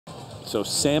So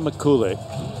Sam Mikulak,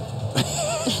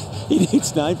 he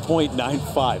needs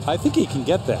 9.95. I think he can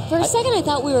get that. For a second, I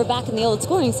thought we were back in the old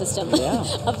scoring system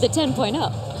of the 10.0.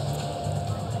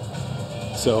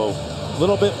 So a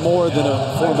little bit more than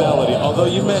a formality. Although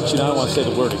you mentioned, I don't want to say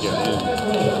the word again.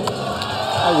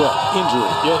 I will. Injury.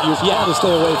 Yeah, you're trying to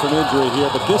stay away from injury here,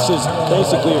 but this is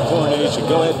basically a coronation.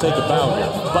 Go ahead and take a bow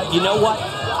here. But you know what?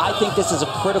 I think this is a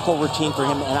critical routine for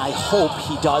him, and I hope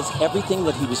he does everything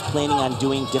that he was planning on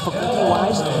doing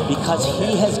difficulty-wise, because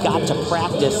he has got to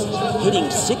practice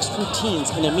hitting 6 routines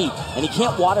in a meet, and he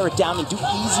can't water it down and do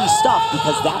easy stuff,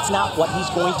 because that's not what he's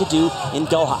going to do in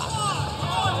Doha.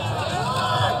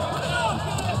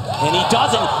 And he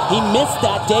doesn't. He missed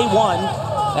that day 1.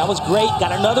 That was great.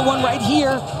 Got another one right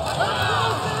here.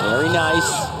 Very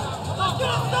nice.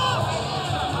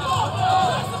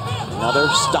 Another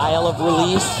style of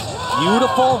release.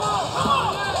 Beautiful.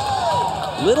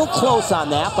 Little close on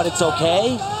that, but it's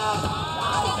okay.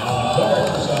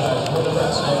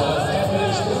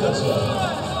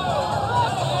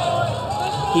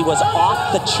 He was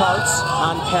off the charts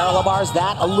on parallel bars.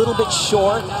 That a little bit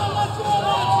short.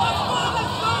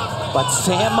 But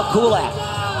Sam Mikulak,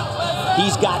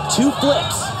 he's got 2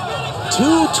 flips,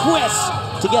 2 twists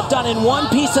to get done in 1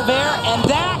 piece of air, and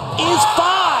that is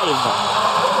 5.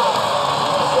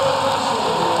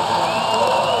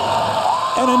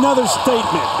 And another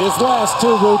statement, his last 2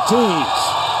 routines.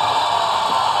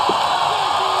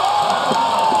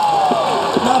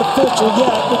 Not official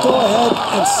yet, but go ahead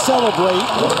and celebrate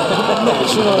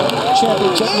National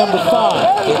Championship number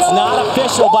 5. It's not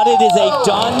official, but it is a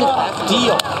done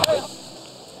deal.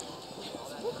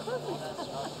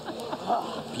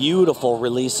 Beautiful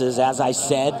releases, as I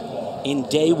said, in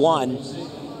day 1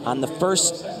 on the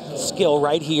first skill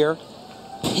right here,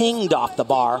 pinged off the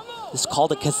bar. This is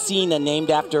called a Cassina, named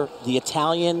after the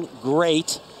Italian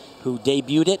great who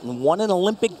debuted it and won an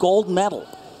Olympic gold medal.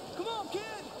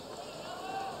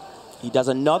 He does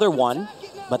another one,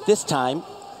 but this time,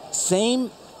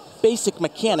 same basic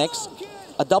mechanics,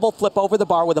 a double flip over the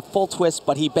bar with a full twist,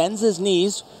 but he bends his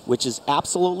knees, which is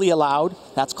absolutely allowed.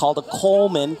 That's called a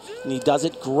Coleman, and he does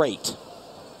it great.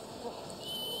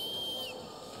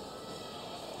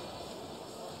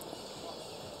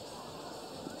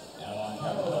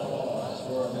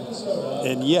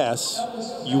 And yes,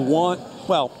 you want,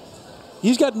 well,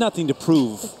 he's got nothing to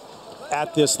prove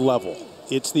at this level.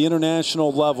 It's the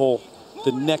international level,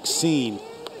 the next scene,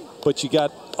 but you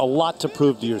got a lot to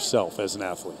prove to yourself as an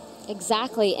athlete.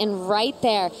 Exactly, and right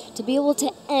there, to be able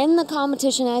to end the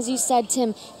competition, as you said,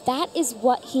 Tim, that is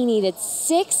what he needed.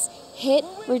 6 hit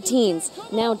routines.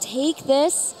 Now take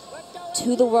this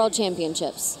to the World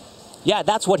Championships. Yeah,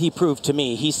 that's what he proved to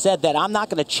me. He said that I'm not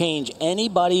going to change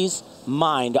anybody's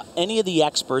mind, any of the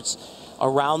experts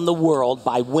around the world,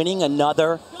 by winning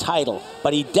another title.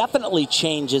 But he definitely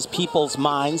changes people's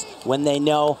minds when they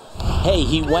know, hey,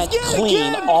 he went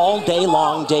clean all day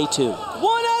long, day 2.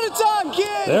 1 at a time,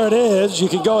 kid. There it is. You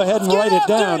can go ahead and write it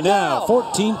down now.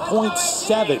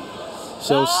 14.7.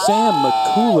 So Sam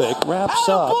Mikulak wraps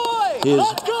up his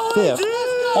 5th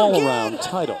all-around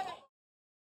title.